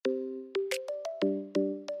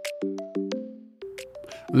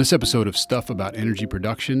On this episode of Stuff About Energy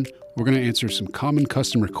Production, we're going to answer some common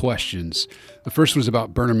customer questions. The first one is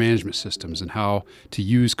about burner management systems and how to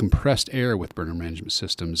use compressed air with burner management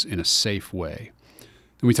systems in a safe way.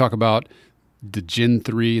 Then we talk about the Gen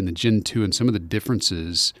 3 and the Gen 2 and some of the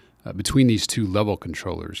differences between these two level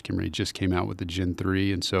controllers. Kimberly just came out with the Gen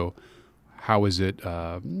 3, and so how is it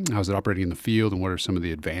operating in the field, and what are some of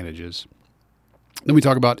the advantages? Then we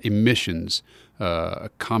talk about emissions, a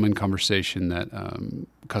common conversation that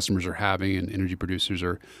customers are having and energy producers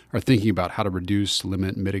are thinking about how to reduce,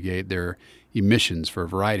 limit, mitigate their emissions for a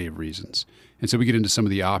variety of reasons. And so we get into some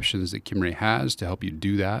of the options that Kimray has to help you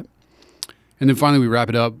do that. And then finally, we wrap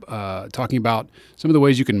it up talking about some of the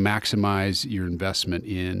ways you can maximize your investment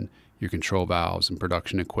in your control valves and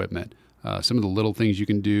production equipment. Some of the little things you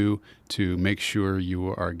can do to make sure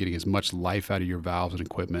you are getting as much life out of your valves and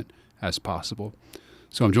equipment as possible.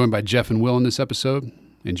 So I'm joined by Jeff and Will in this episode.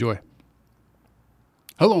 Enjoy.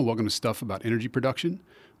 Hello and welcome to Stuff About Energy Production.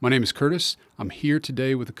 My name is Curtis. I'm here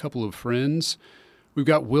today with a couple of friends. We've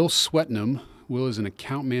got Will Swetnam. Will is an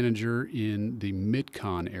account manager in the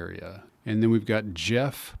Mid-Con area. And then we've got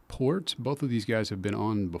Jeff Port. Both of these guys have been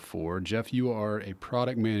on before. Jeff, you are a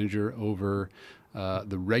product manager over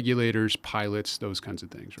the regulators, pilots, those kinds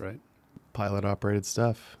of things, right? Pilot-operated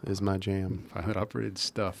stuff is my jam. Pilot-operated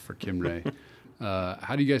stuff for Kimray.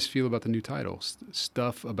 How do you guys feel about the new title,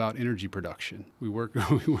 Stuff About Energy Production? We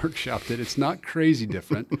workshopped it. It's not crazy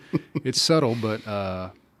different. It's subtle,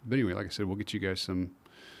 but anyway, like I said, we'll get you guys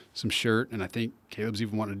some shirt, and I think Caleb's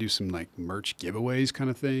even wanting to do some like merch giveaways kind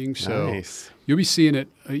of thing. So nice. You'll be seeing it.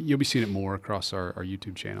 You'll be seeing it more across our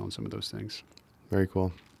YouTube channel and some of those things. Very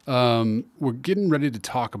cool. We're getting ready to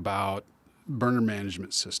talk about burner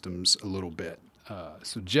management systems a little bit.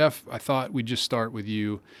 So Jeff, I thought we'd just start with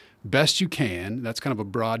you. Best you can. That's kind of a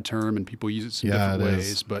broad term, and people use it some different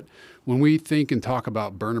ways. But when we think and talk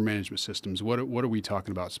about burner management systems, what are we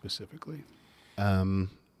talking about specifically?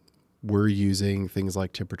 We're using things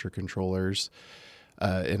like temperature controllers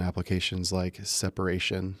in applications like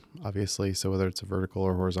separation, obviously. So whether it's a vertical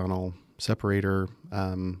or horizontal separator,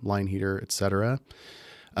 line heater, etc.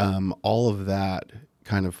 All of that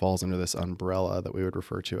kind of falls under this umbrella that we would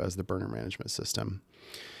refer to as the burner management system.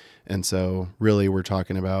 And so really we're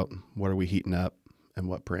talking about what are we heating up and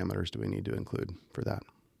what parameters do we need to include for that.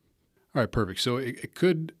 All right, perfect. So it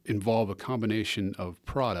could involve a combination of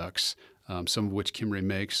products, some of which Kimray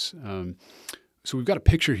makes. So we've got a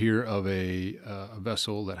picture here of a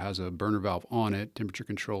vessel that has a burner valve on it, temperature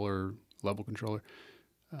controller, level controller,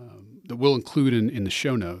 that we'll include in the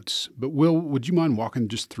show notes. But Will, would you mind walking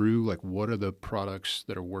just through like what are the products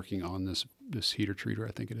that are working on this heater treater,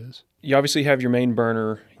 I think it is? You obviously have your main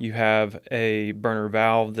burner. You have a burner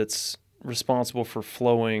valve that's responsible for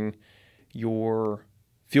flowing your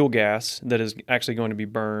fuel gas that is actually going to be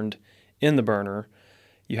burned in the burner.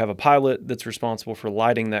 You have a pilot that's responsible for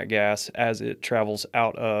lighting that gas as it travels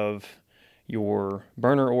out of your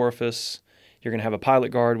burner orifice. You're going to have a pilot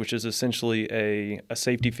guard, which is essentially a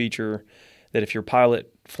safety feature that if your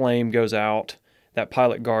pilot flame goes out, that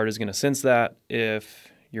pilot guard is going to sense that. If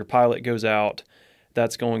your pilot goes out,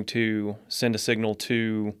 that's going to send a signal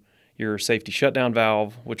to your safety shutdown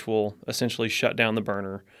valve, which will essentially shut down the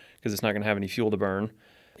burner because it's not going to have any fuel to burn.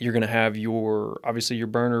 You're going to have your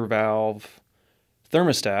burner valve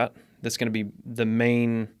thermostat. That's going to be the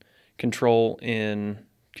main control in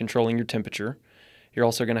controlling your temperature. You're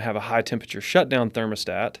also going to have a high temperature shutdown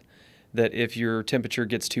thermostat that if your temperature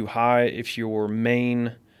gets too high, if your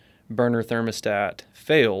main burner thermostat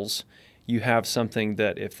fails, you have something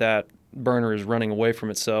that if that burner is running away from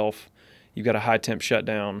itself, you've got a high temp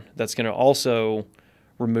shutdown that's going to also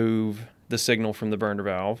remove the signal from the burner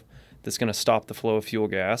valve that's going to stop the flow of fuel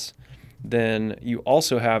gas. Then you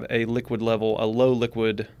also have a low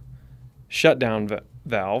liquid shutdown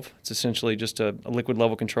valve. It's essentially just a liquid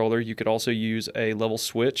level controller. You could also use a level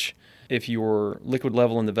switch. If your liquid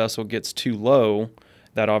level in the vessel gets too low,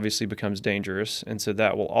 that obviously becomes dangerous. And so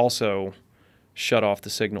that will also shut off the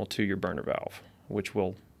signal to your burner valve, which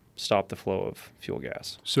will stop the flow of fuel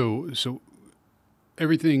gas. So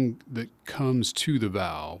everything that comes to the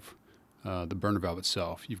valve, the burner valve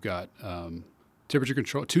itself, you've got two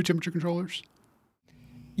temperature controllers?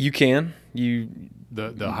 You can.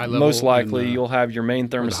 The high level? Most likely you'll have your main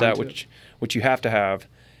thermostat, which you have to have,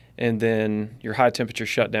 and then your high temperature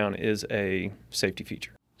shutdown is a safety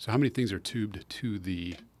feature. So how many things are tubed to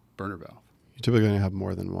the burner valve? You're typically going to have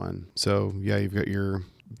more than one. So yeah, you've got your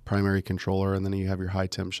primary controller and then you have your high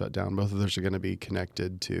temp shutdown. Both of those are going to be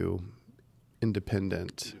connected to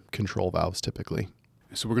independent control valves typically.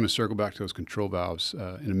 So we're going to circle back to those control valves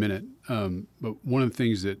in a minute. But one of the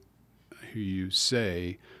things that hear you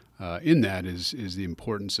say in that is the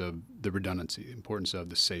importance of the redundancy, the importance of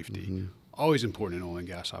the safety. Always important in oil and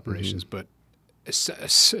gas operations, but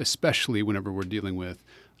especially whenever we're dealing with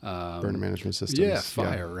burner management systems. Yeah,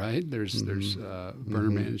 fire, right? There's burner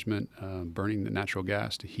management, burning the natural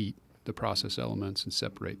gas to heat the process elements and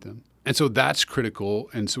separate them. And so that's critical.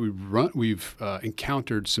 And so we've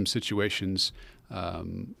encountered some situations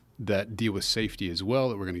that deal with safety as well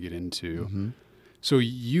that we're going to get into. So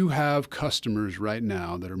you have customers right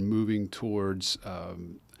now that are moving towards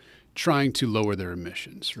trying to lower their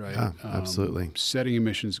emissions, right? Yeah, absolutely. Setting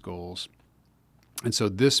emissions goals. And so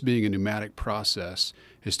this being a pneumatic process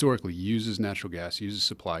historically uses natural gas, uses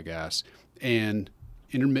supply gas, and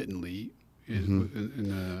intermittently, in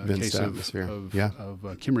the Vents case to of atmosphere.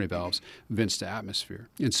 Kimray valves, vents to atmosphere.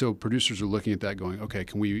 And so producers are looking at that going, okay,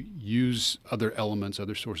 can we use other elements,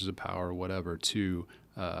 other sources of power, or whatever, to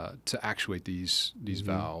actuate these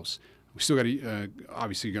valves? We still got to,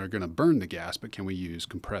 obviously, are going to burn the gas, but can we use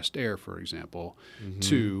compressed air, for example,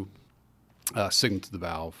 to signal to the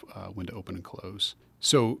valve when to open and close?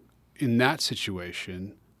 So in that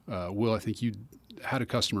situation, Will, I think you had a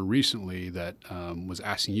customer recently that was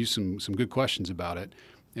asking you some good questions about it,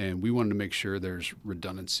 and we wanted to make sure there's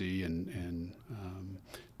redundancy and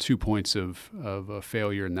 2 points of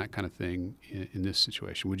failure and that kind of thing in this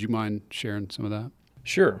situation. Would you mind sharing some of that?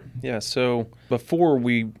 Sure. Yeah. So before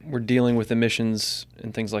we were dealing with emissions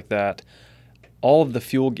and things like that, all of the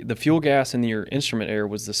fuel gas in your instrument air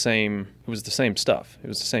was the same. It was the same stuff. It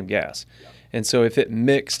was the same gas. And so if it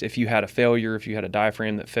mixed, if you had a failure, if you had a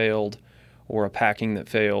diaphragm that failed or a packing that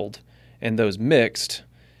failed, and those mixed,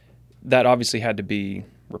 that obviously had to be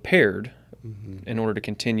repaired in order to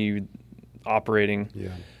continue operating. Yeah.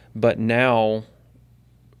 But now,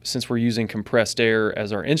 since we're using compressed air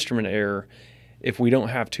as our instrument air, if we don't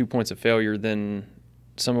have 2 points of failure, then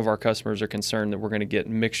some of our customers are concerned that we're going to get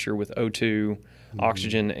mixture with O2,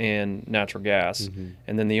 oxygen, and natural gas.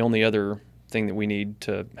 And then the only other thing that we need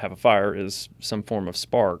to have a fire is some form of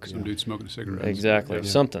spark. Some dude smoking a cigarette. Exactly,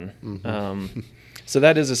 something. So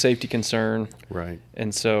that is a safety concern. Right.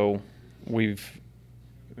 And so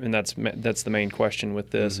that's the main question with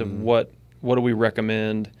this of what do we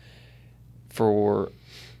recommend for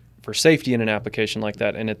safety in an application like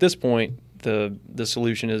that. And at this point, the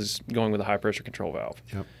solution is going with a high pressure control valve.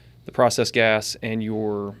 Yep. The process gas and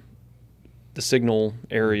the signal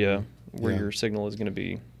area where your signal is going to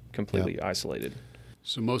be completely isolated.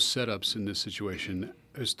 So most setups in this situation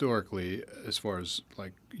historically, as far as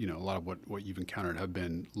a lot of what you've encountered have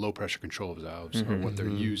been low pressure control valves or what they're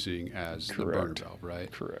using as the burner valve,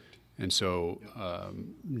 right? Correct. And so,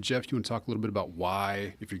 Jeff, you want to talk a little bit about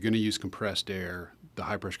why, if you're going to use compressed air, the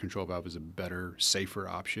high pressure control valve is a better, safer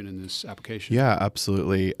option in this application? Yeah,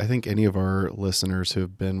 absolutely. I think any of our listeners who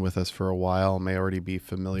have been with us for a while may already be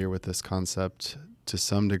familiar with this concept to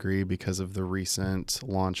some degree because of the recent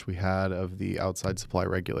launch we had of the outside supply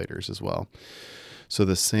regulators as well. So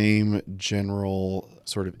the same general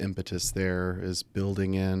sort of impetus there is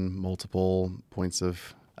building in multiple points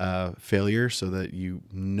of failure so that you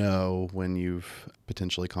know when you've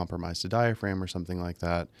potentially compromised a diaphragm or something like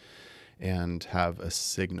that, and have a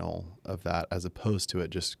signal of that as opposed to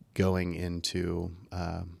it just going into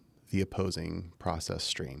the opposing process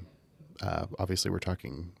stream. Obviously, we're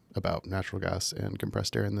talking about natural gas and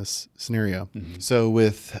compressed air in this scenario. So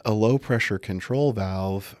with a low pressure control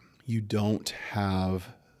valve, you don't have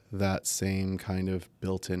that same kind of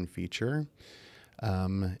built-in feature.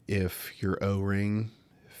 If your O-ring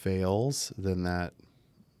fails, then that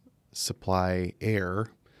supply air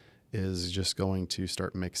is just going to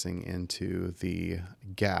start mixing into the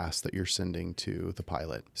gas that you're sending to the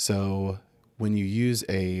pilot. So when you use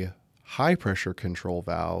a high pressure control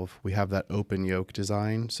valve, we have that open yoke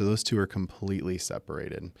design. So those two are completely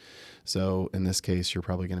separated. So in this case, you're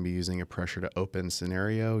probably going to be using a pressure to open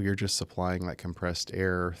scenario. You're just supplying that compressed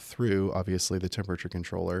air through, obviously, the temperature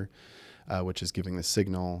controller, which is giving the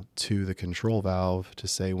signal to the control valve to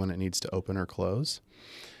say when it needs to open or close.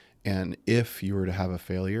 And if you were to have a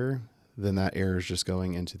failure, then that air is just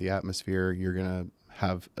going into the atmosphere. You're going to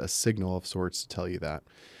have a signal of sorts to tell you that.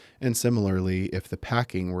 And similarly, if the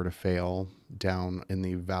packing were to fail down in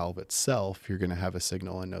the valve itself, you're going to have a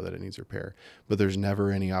signal and know that it needs repair. But there's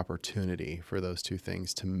never any opportunity for those two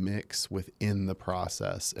things to mix within the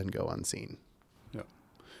process and go unseen. Yeah,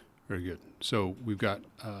 very good. So we've got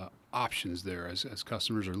options there as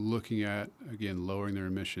customers are looking at, again, lowering their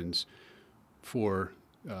emissions for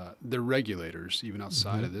their regulators, even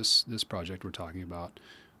outside of this project we're talking about.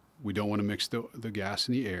 we don't want to mix the gas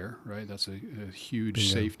in the air, right? That's a huge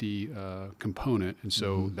Bingo. safety component. And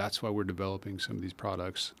so that's why we're developing some of these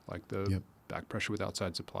products like the back pressure with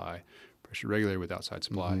outside supply, pressure regulator with outside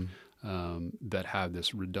supply, that have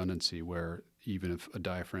this redundancy where even if a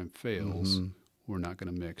diaphragm fails, we're not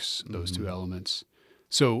going to mix those two elements.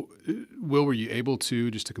 So, Will, were you able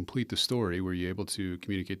to, just to complete the story, were you able to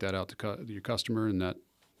communicate that out to your customer and that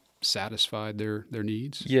satisfied their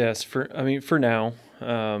needs? Yes, for now,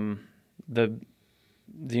 then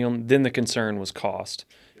the concern was cost,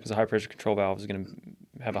 because a high pressure control valve is going to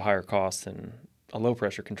have a higher cost than a low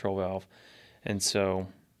pressure control valve, and so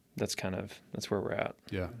that's where we're at.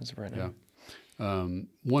 Yeah, as of right now. Yeah.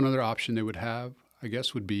 One other option they would have, I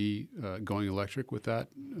guess, would be going electric with that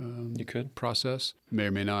You could. process. May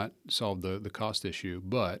or may not solve the cost issue,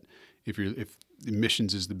 but if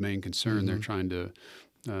emissions is the main concern, they're trying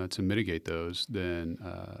to mitigate those, then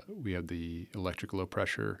we have the electric low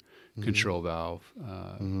pressure control valve.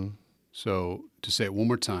 So to say it one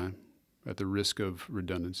more time, at the risk of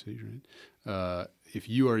redundancy, right? If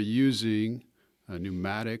you are using a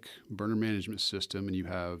pneumatic burner management system and you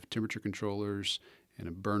have temperature controllers and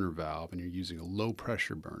a burner valve, and you're using a low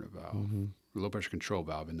pressure burner valve, or low pressure control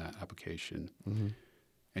valve in that application,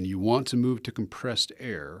 and you want to move to compressed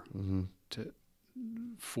air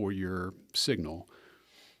for your signal,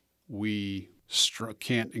 we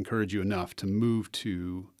can't encourage you enough to move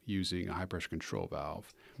to using a high pressure control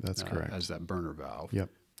valve. That's correct. As that burner valve. Yep.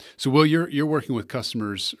 So, Will, you're working with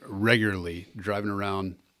customers regularly, driving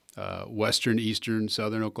around western, eastern,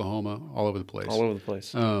 southern Oklahoma, all over the place. All over the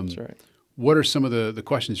place. That's right. What are some of the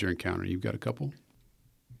questions you're encountering? You've got a couple?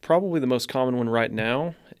 Probably the most common one right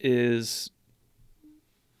now is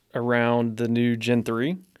around the new Gen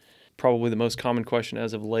 3. Probably the most common question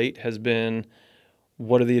as of late has been,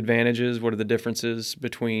 what are the advantages, what are the differences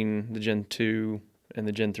between the Gen 2 and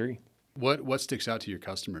the Gen 3? What sticks out to your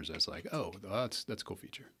customers as like, oh, that's a cool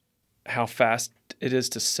feature? How fast it is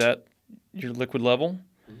to set your liquid level,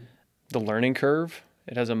 the learning curve.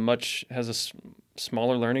 It has a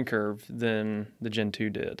smaller learning curve than the Gen 2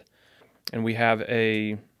 did. And we have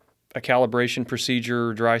a calibration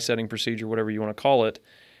procedure, dry setting procedure, whatever you want to call it,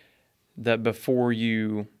 that before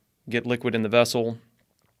you get liquid in the vessel,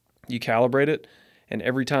 you calibrate it. And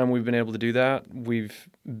every time we've been able to do that, we've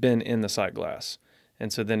been in the sight glass.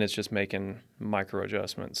 And so then it's just making micro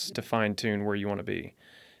adjustments to fine tune where you want to be.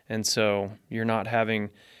 And so you're not having,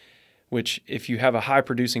 which if you have a high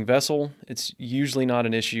producing vessel, it's usually not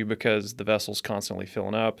an issue because the vessel's constantly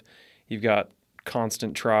filling up. You've got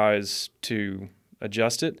constant tries to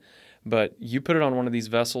adjust it, but you put it on one of these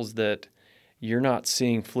vessels that you're not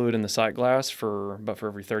seeing fluid in the sight glass for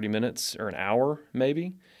every 30 minutes or an hour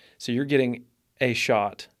maybe. So you're getting a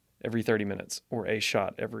shot every 30 minutes or a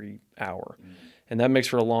shot every hour. And that makes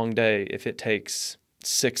for a long day if it takes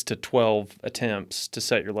 6 to 12 attempts to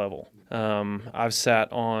set your level. I've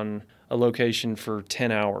sat on a location for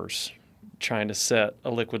 10 hours trying to set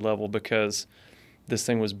a liquid level because this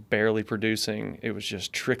thing was barely producing. It was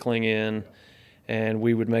just trickling in, and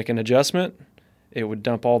we would make an adjustment. It would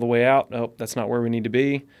dump all the way out. Oh, that's not where we need to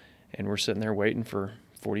be. And we're sitting there waiting for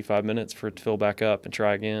 45 minutes for it to fill back up and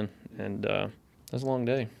try again. And that was a long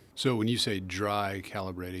day. So when you say dry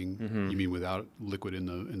calibrating, you mean without liquid in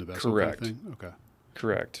the vessel? Correct. Kind of thing? Okay.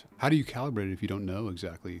 Correct. How do you calibrate it if you don't know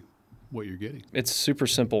exactly what you're getting? It's super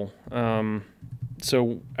simple.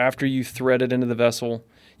 So after you thread it into the vessel,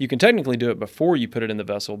 you can technically do it before you put it in the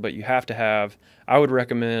vessel, but you have to have, I would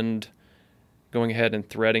recommend going ahead and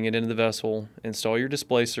threading it into the vessel, install your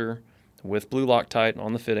displacer with blue Loctite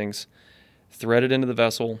on the fittings, thread it into the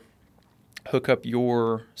vessel, hook up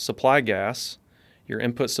your supply gas, your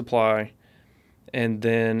input supply, and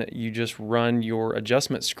then you just run your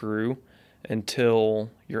adjustment screw until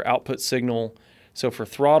your output signal. So for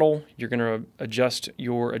throttle, you're going to adjust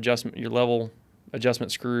your level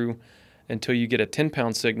adjustment screw until you get a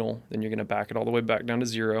 10-pound signal. Then you're going to back it all the way back down to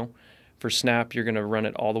 0. For snap, you're going to run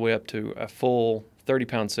it all the way up to a full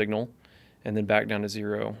 30-pound signal and then back down to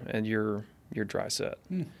 0, and you're dry set.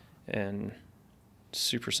 And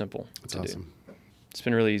super simple That's to awesome. do. It's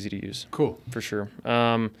been really easy to use. Cool. For sure.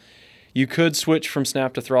 You could switch from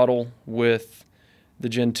snap to throttle with the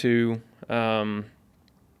Gen 2.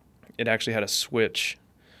 It actually had a switch,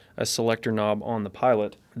 a selector knob on the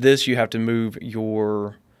Pilot. This, you have to move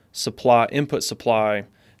your input supply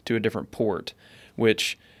to a different port,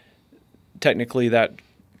 which technically that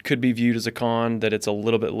could be viewed as a con, that it's a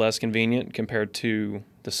little bit less convenient compared to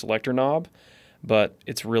the selector knob, but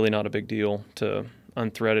it's really not a big deal to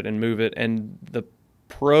unthread it and move it. And the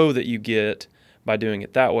pro that you get by doing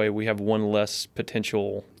it that way, we have one less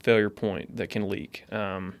potential failure point that can leak.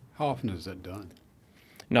 How How often is that done?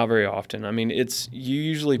 Not very often. I mean,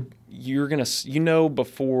 you're going to,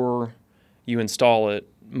 before you install it,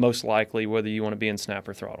 most likely whether you want to be in snap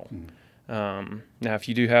or throttle. Now, if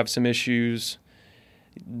you do have some issues,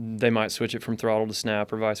 they might switch it from throttle to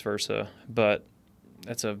snap or vice versa, but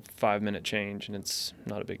that's a 5-minute change and it's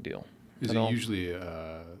not a big deal. Is it usually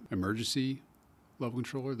a emergency level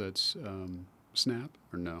controller that's snap,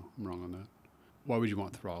 or no? I'm wrong on that. Why would you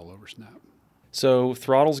want throttle over snap? So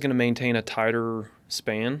throttle's going to maintain a tighter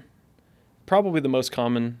span. Probably the most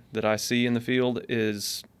common that I see in the field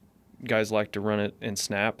is guys like to run it in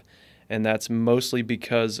snap, and that's mostly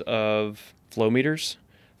because of flow meters.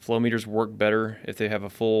 Flow meters work better if they have a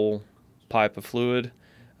full pipe of fluid.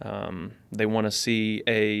 They want to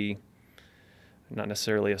see not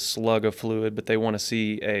necessarily a slug of fluid, but they want to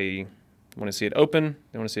see it open.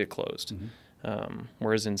 They want to see it closed.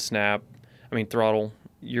 Whereas in throttle,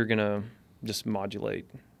 you're gonna just modulate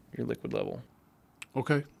your liquid level.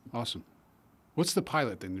 Okay, awesome. What's the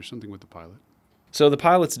pilot thing? There's something with the pilot. So the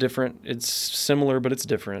pilot's different. It's similar, but it's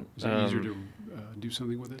different. Is it easier to do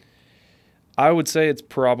something with it? I would say it's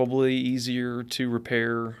probably easier to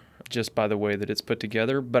repair just by the way that it's put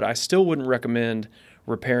together, but I still wouldn't recommend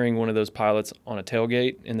repairing one of those pilots on a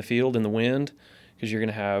tailgate in the field in the wind, because you're going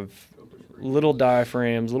to have little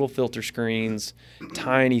diaphragms, little filter screens,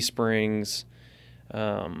 tiny springs.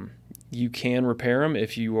 You can repair them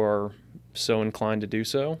if you are so inclined to do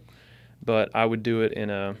so, but I would do it in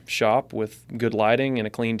a shop with good lighting and a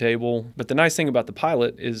clean table. But the nice thing about the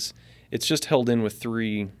pilot is it's just held in with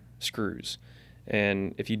 3 screws.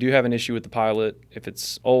 And if you do have an issue with the pilot, if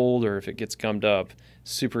it's old or if it gets gummed up,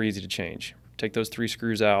 super easy to change. Take those 3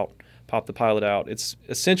 screws out, pop the pilot out. It's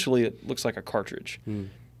essentially, it looks like a cartridge.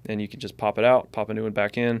 And you can just pop it out, pop a new one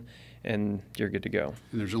back in, and you're good to go.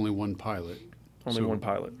 And there's only one pilot. Only one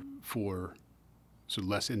pilot. So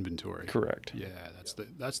less inventory. Correct. Yeah,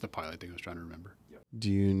 that's the pilot thing I was trying to remember. Do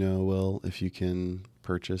you know, Will, if you can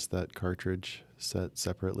purchase that cartridge set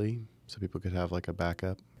separately so people could have like a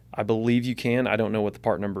backup? I believe you can. I don't know what the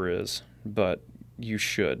part number is, but you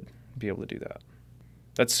should be able to do that.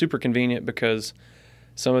 That's super convenient because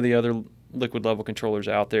some of the other liquid level controllers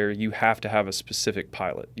out there, you have to have a specific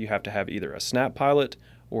pilot. You have to have either a snap pilot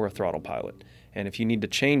or a throttle pilot. And if you need to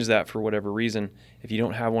change that for whatever reason, if you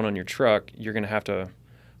don't have one on your truck, you're going to have to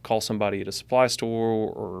call somebody at a supply store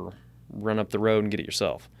or run up the road and get it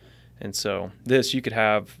yourself. And so you could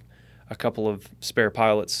have a couple of spare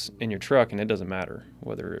pilots in your truck, and it doesn't matter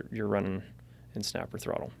whether you're running in snap or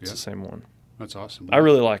throttle. It's the same one. That's awesome. I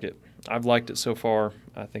really like it. I've liked it so far.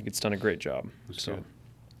 I think it's done a great job. That's good.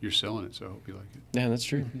 You're selling it, so I hope you like it. Yeah, that's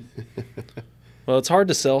true. Well, it's hard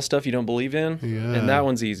to sell stuff you don't believe in, and that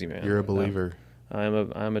one's easy, man. You're a believer.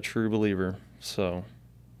 I'm a true believer. So,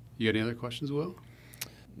 you got any other questions, Will?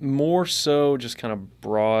 More so, just kind of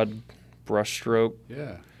broad brushstroke.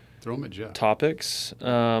 Yeah, throw them at Jeff. Topics.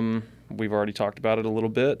 We've already talked about it a little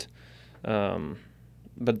bit,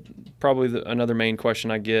 but probably another main question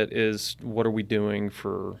I get is, what are we doing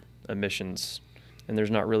for emissions? And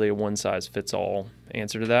there's not really a one-size-fits-all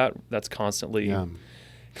answer to that. That's constantly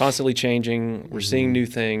changing. We're seeing new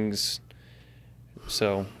things.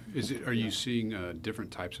 So, Are you seeing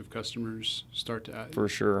different types of customers start to add? For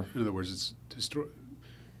sure. In other words,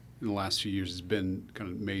 in the last few years, it's been kind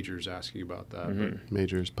of majors asking about that. But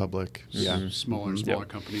majors, public. Smaller and smaller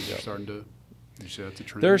companies are starting to. Did you say that's a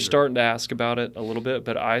trend? They're starting to ask about it a little bit,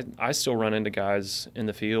 but I still run into guys in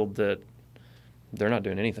the field that they're not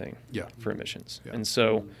doing anything for emissions. Yeah. And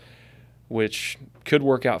so, which could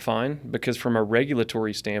work out fine, because from a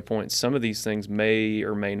regulatory standpoint, some of these things may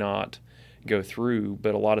or may not go through,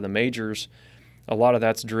 but a lot of the majors, a lot of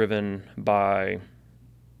that's driven by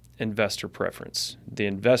investor preference. The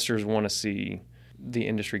investors want to see the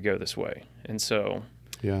industry go this way. And so...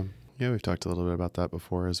 Yeah, we've talked a little bit about that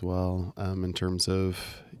before as well, in terms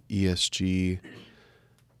of ESG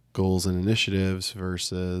goals and initiatives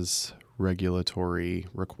versus regulatory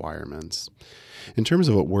requirements. In terms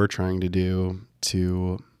of what we're trying to do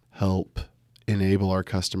to help enable our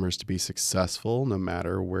customers to be successful, no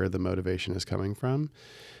matter where the motivation is coming from,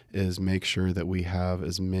 is make sure that we have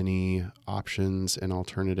as many options and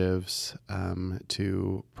alternatives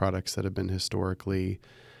to products that have been historically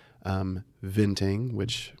venting,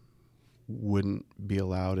 which wouldn't be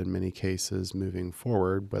allowed in many cases moving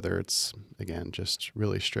forward, whether it's, again, just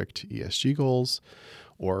really strict ESG goals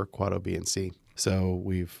or Quad O, B, and C. So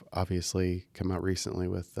we've obviously come out recently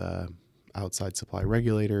with outside supply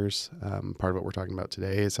regulators. Part of what we're talking about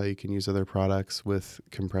today is how you can use other products with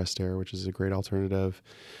compressed air, which is a great alternative.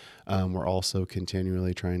 We're also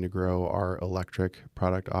continually trying to grow our electric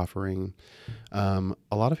product offering. A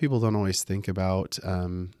lot of people don't always think about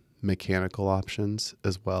mechanical options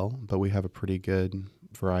as well, but we have a pretty good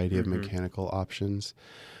variety of mechanical options,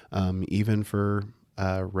 even for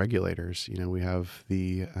regulators. We have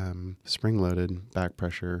the spring-loaded back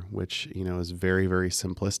pressure, which is very, very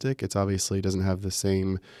simplistic. It's obviously doesn't have the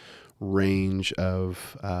same range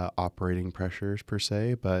of operating pressures per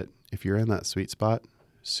se, but if you're in that sweet spot,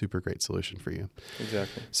 super great solution for you.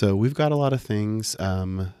 Exactly. So we've got a lot of things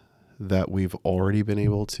that we've already been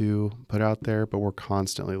able to put out there, but we're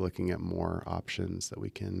constantly looking at more options that we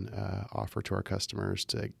can offer to our customers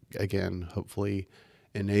to, again, hopefully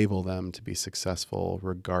enable them to be successful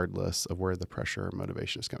regardless of where the pressure or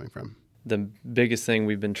motivation is coming from. The biggest thing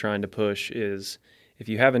we've been trying to push is if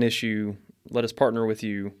you have an issue, let us partner with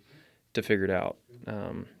you to figure it out.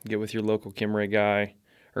 Get with your local Kimray guy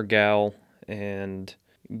or gal and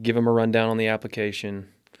give them a rundown on the application.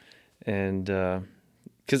 And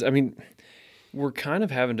because, we're kind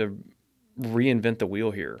of having to reinvent the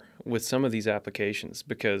wheel here with some of these applications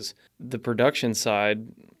because the production side,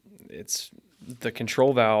 the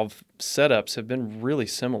control valve setups have been really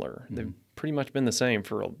similar. Mm-hmm. They've pretty much been the same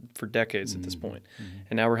for decades at this point. Mm-hmm.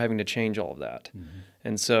 And now we're having to change all of that. Mm-hmm.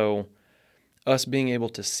 And so us being able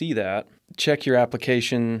to see that, check your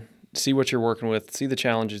application, see what you're working with, see the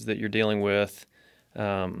challenges that you're dealing with,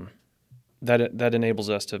 that enables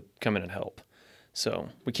us to come in and help. So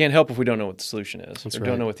we can't help if we don't know what the solution is. That's or right.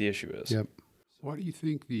 Don't know what the issue is. Yep. Why do you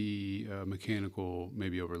think the mechanical may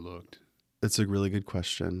be overlooked? It's a really good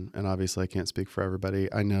question. And obviously I can't speak for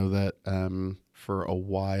everybody. I know that for a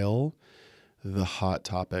while, the hot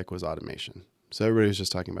topic was automation. So everybody was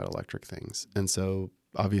just talking about electric things. And so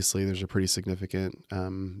obviously there's a pretty significant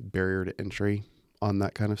barrier to entry on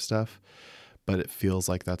that kind of stuff. But it feels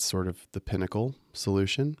like that's sort of the pinnacle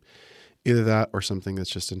solution. Either that or something that's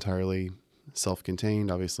just entirely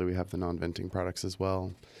self-contained. Obviously we have the non-venting products as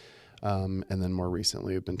well. And then more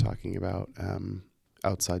recently we've been talking about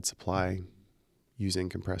outside supply using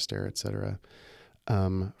compressed air, et cetera.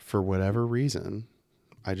 For whatever reason,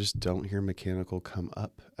 I just don't hear mechanical come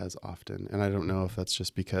up as often. And I don't know if that's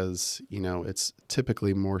just because, it's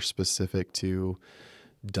typically more specific to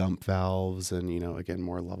dump valves and, again,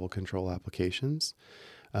 more level control applications.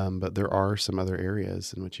 But there are some other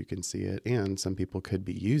areas in which you can see it. And some people could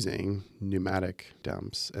be using pneumatic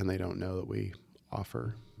dumps and they don't know that we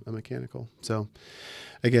offer a mechanical. So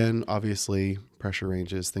again, obviously pressure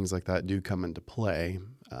ranges, things like that do come into play.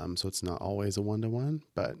 So it's not always a one-to-one,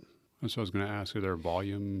 but. So I was going to ask, are there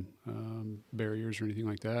volume barriers or anything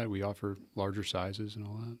like that? We offer larger sizes and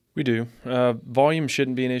all that. We do. Volume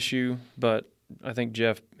shouldn't be an issue, but I think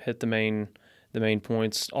Jeff hit the main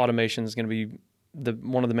points. Automation is going to be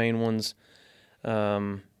one of the main ones.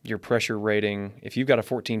 Your pressure rating. If you've got a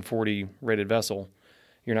 1440 rated vessel,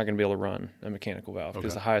 you're not going to be able to run a mechanical valve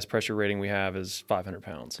because the highest pressure rating we have is 500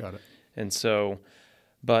 pounds. Got it. And so,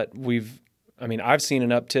 but I've seen an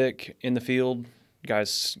uptick in the field,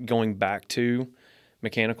 guys going back to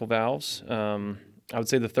mechanical valves. I would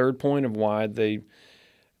say the third point of why they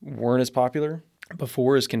weren't as popular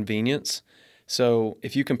before is convenience. So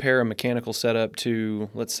if you compare a mechanical setup to,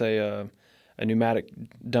 let's say, a pneumatic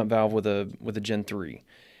dump valve with a Gen 3,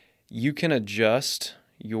 you can adjust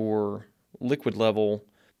your liquid level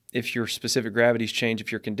if your specific gravities change,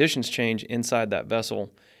 if your conditions change inside that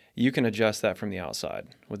vessel. You can adjust that from the outside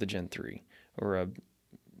with a Gen 3 or a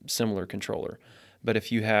similar controller. But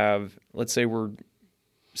if you have, let's say we're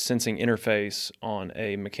sensing interface on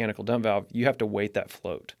a mechanical dump valve, you have to weight that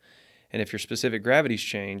float. And if your specific gravities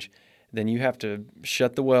change, then you have to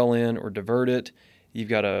shut the well in or divert it. You've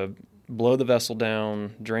got to blow the vessel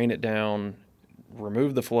down, drain it down,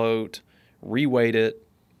 remove the float, reweight it.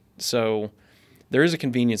 So there is a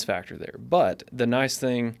convenience factor there. But the nice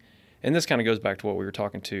thing, and this kind of goes back to what we were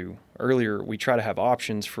talking to earlier, we try to have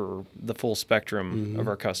options for the full spectrum of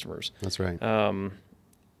our customers. That's right.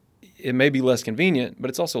 It may be less convenient, but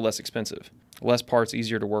it's also less expensive. Less parts,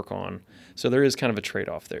 easier to work on. So there is kind of a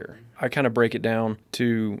trade-off there. I kind of break it down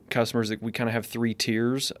to customers that we kind of have 3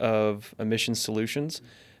 tiers of emissions solutions.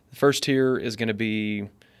 The first tier is going to be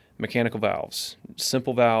mechanical valves.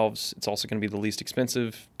 Simple valves. It's also going to be the least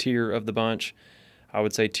expensive tier of the bunch. I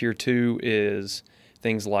would say tier 2 is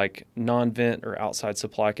things like non-vent or outside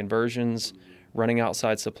supply conversions, running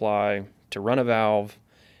outside supply to run a valve,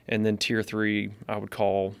 and then tier 3 I would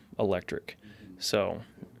call electric. So,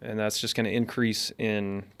 and that's just going to increase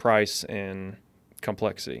in price and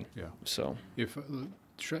complexity. Yeah. So if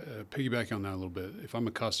piggyback on that a little bit, if I'm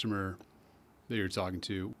a customer that you're talking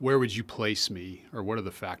to, where would you place me, or what are the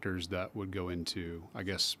factors that would go into, I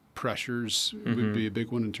guess, pressures would be a big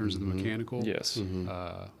one in terms of the mechanical? Yes.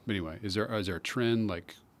 But anyway, is there a trend,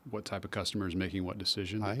 like what type of customer is making what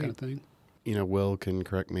decision, that kind of thing? Will can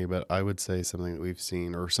correct me, but I would say something that we've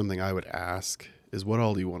seen, or something I would ask, is what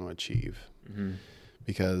all do you want to achieve?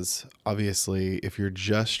 Because obviously, if you're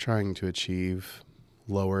just trying to achieve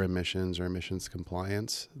lower emissions or emissions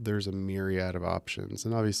compliance, there's a myriad of options.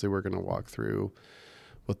 And obviously, we're going to walk through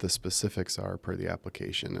what the specifics are per the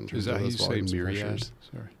application in terms Is that of how you those say volumes and myriad? pressures.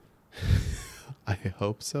 Sorry. I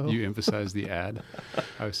hope so. You emphasize the ad.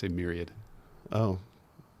 I would say myriad. Oh,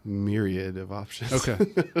 myriad of options. Okay.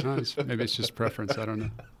 Maybe it's just preference. I don't know.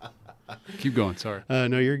 Keep going. Sorry.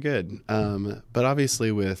 No, you're good. But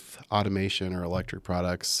obviously with automation or electric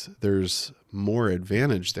products, there's more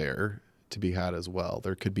advantage there to be had as well.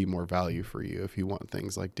 There could be more value for you if you want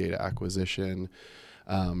things like data acquisition,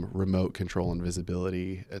 remote control and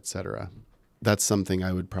visibility, et cetera. That's something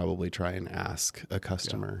I would probably try and ask a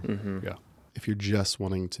customer. Yeah. If you're just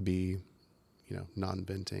wanting to be,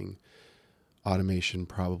 non-venting, automation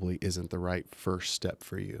probably isn't the right first step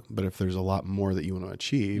for you. But if there's a lot more that you want to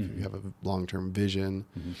achieve, if you have a long-term vision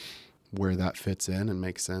where that fits in and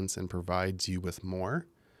makes sense and provides you with more,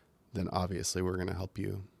 then obviously we're going to help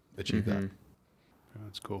you achieve that. Yeah,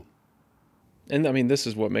 that's cool. And I mean, this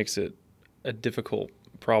is what makes it a difficult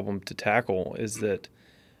problem to tackle, is that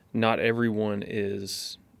not everyone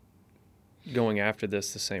is going after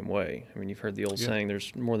this the same way. I mean, you've heard the old saying,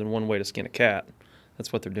 there's more than one way to skin a cat.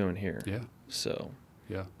 That's what they're doing here. Yeah. So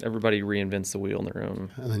Yeah. Everybody reinvents the wheel in their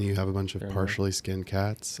own. And then you have a bunch of partially skinned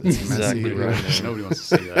cats. It's Exactly messy. right. Nobody wants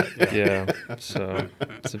to see that. Yeah. So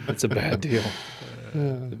it's a bad deal.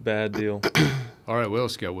 It's a bad deal. All right. What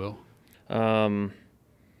else you got, Will?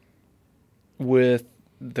 With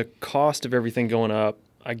the cost of everything going up,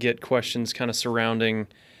 I get questions kind of surrounding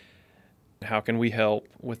how can we help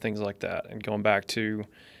with things like that. And going back to,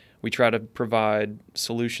 we try to provide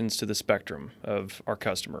solutions to the spectrum of our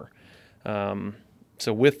customer.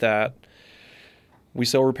 So with that, we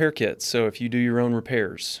sell repair kits. So if you do your own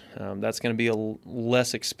repairs, that's going to be a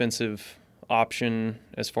less expensive option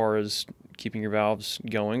as far as keeping your valves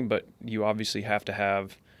going, but you obviously have to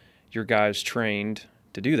have your guys trained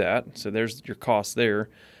to do that. So there's your cost there.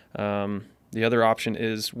 The other option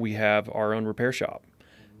is we have our own repair shop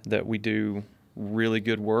that we do really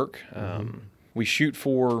good work. We shoot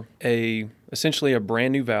for essentially a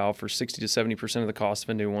brand new valve for 60 to 70% of the cost of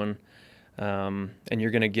a new one. And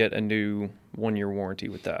you're going to get a new 1-year warranty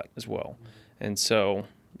with that as well. And so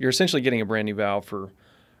you're essentially getting a brand new valve for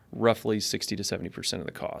roughly 60 to 70% of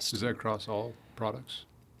the cost. Is that across all products?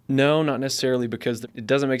 No, not necessarily, because it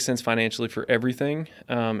doesn't make sense financially for everything.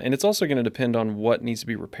 And it's also going to depend on what needs to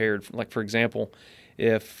be repaired. Like, for example,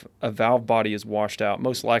 if a valve body is washed out,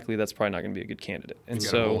 most likely that's probably not going to be a good candidate. And You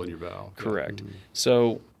got so, a hole in your valve. correct.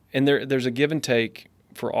 So, and there's a give and take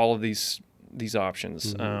for all of these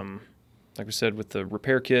options. Like we said, with the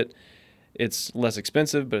repair kit, it's less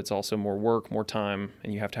expensive, but it's also more work, more time,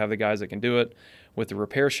 and you have to have the guys that can do it. With the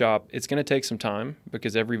repair shop, it's going to take some time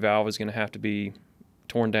because every valve is going to have to be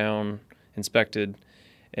torn down, inspected,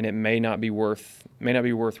 and it may not be worth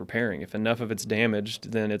repairing. If enough of it's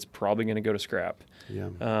damaged, then it's probably going to go to scrap. Yeah.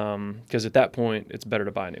 Because at that point, it's better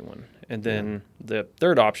to buy a new one. And then the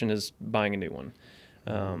third option is buying a new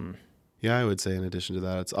one. Yeah, I would say in addition to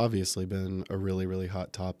that, it's obviously been a really, really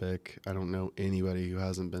hot topic. I don't know anybody who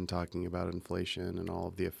hasn't been talking about inflation and all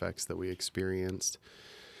of the effects that we experienced.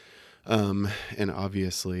 And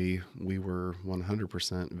obviously, we were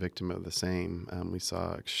 100% victim of the same. We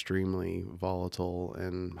saw extremely volatile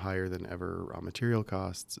and higher than ever raw material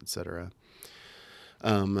costs, et cetera.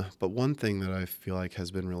 But one thing that I feel like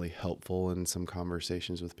has been really helpful in some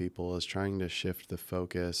conversations with people is trying to shift the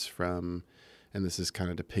focus from, and this is kind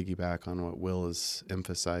of to piggyback on what Will is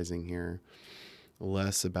emphasizing here,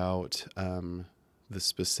 less about the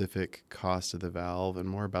specific cost of the valve and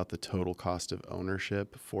more about the total cost of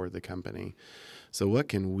ownership for the company. So what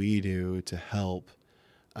can we do to help?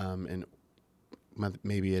 And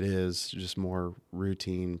maybe it is just more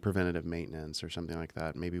routine preventative maintenance or something like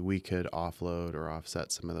that. Maybe we could offload or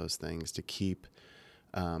offset some of those things to keep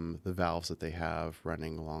the valves that they have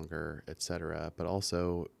running longer, et cetera. But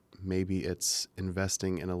also maybe it's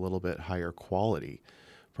investing in a little bit higher quality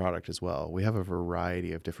product as well. We have a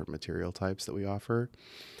variety of different material types that we offer.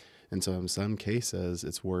 And so in some cases,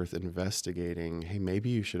 it's worth investigating, hey, maybe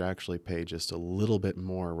you should actually pay just a little bit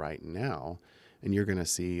more right now, and you're going to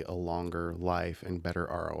see a longer life and better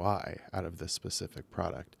ROI out of this specific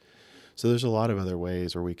product. So there's a lot of other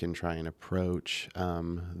ways where we can try and approach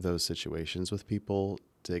those situations with people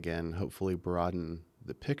to, again, hopefully broaden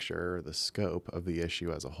the picture or the scope of the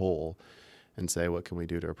issue as a whole and say, what can we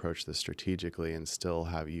do to approach this strategically and still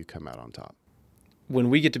have you come out on top? When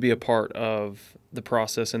we get to be a part of the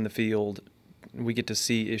process in the field, we get to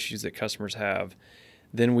see issues that customers have,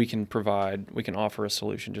 then we can offer a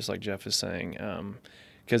solution, just like Jeff is saying.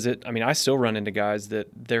 Because I still run into guys that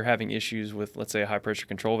they're having issues with, let's say, a high pressure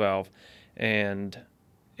control valve, and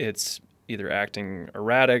it's either acting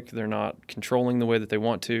erratic, they're not controlling the way that they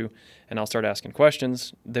want to, and I'll start asking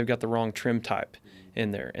questions. They've got the wrong trim type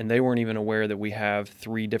in there, and they weren't even aware that we have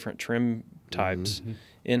 3 different trim types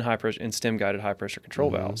in high pressure, in stem guided high pressure control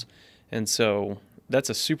valves. And so that's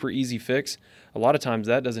a super easy fix. A lot of times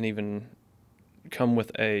that doesn't even come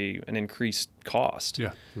with an increased cost.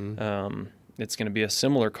 Yeah. It's going to be a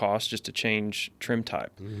similar cost just to change trim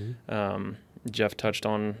type. Jeff touched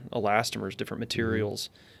on elastomers, different materials.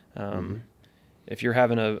 If you're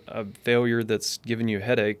having a failure that's giving you a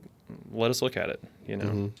headache, let us look at it,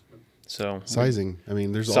 So sizing.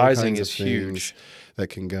 There's all sizing kinds of is things huge. that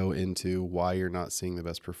can go into why you're not seeing the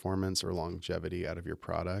best performance or longevity out of your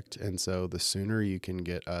product. And so the sooner you can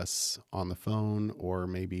get us on the phone or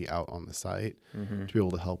maybe out on the site to be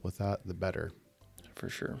able to help with that, the better. For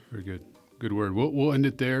sure. Very good. Good word. We'll end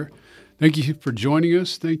it there. Thank you for joining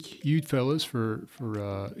us. Thank you, fellas, for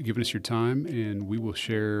giving us your time. And we will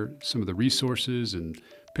share some of the resources and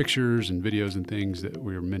pictures and videos and things that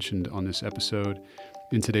were mentioned on this episode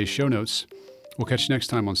in today's show notes. We'll catch you next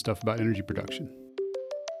time on Stuff About Energy Production.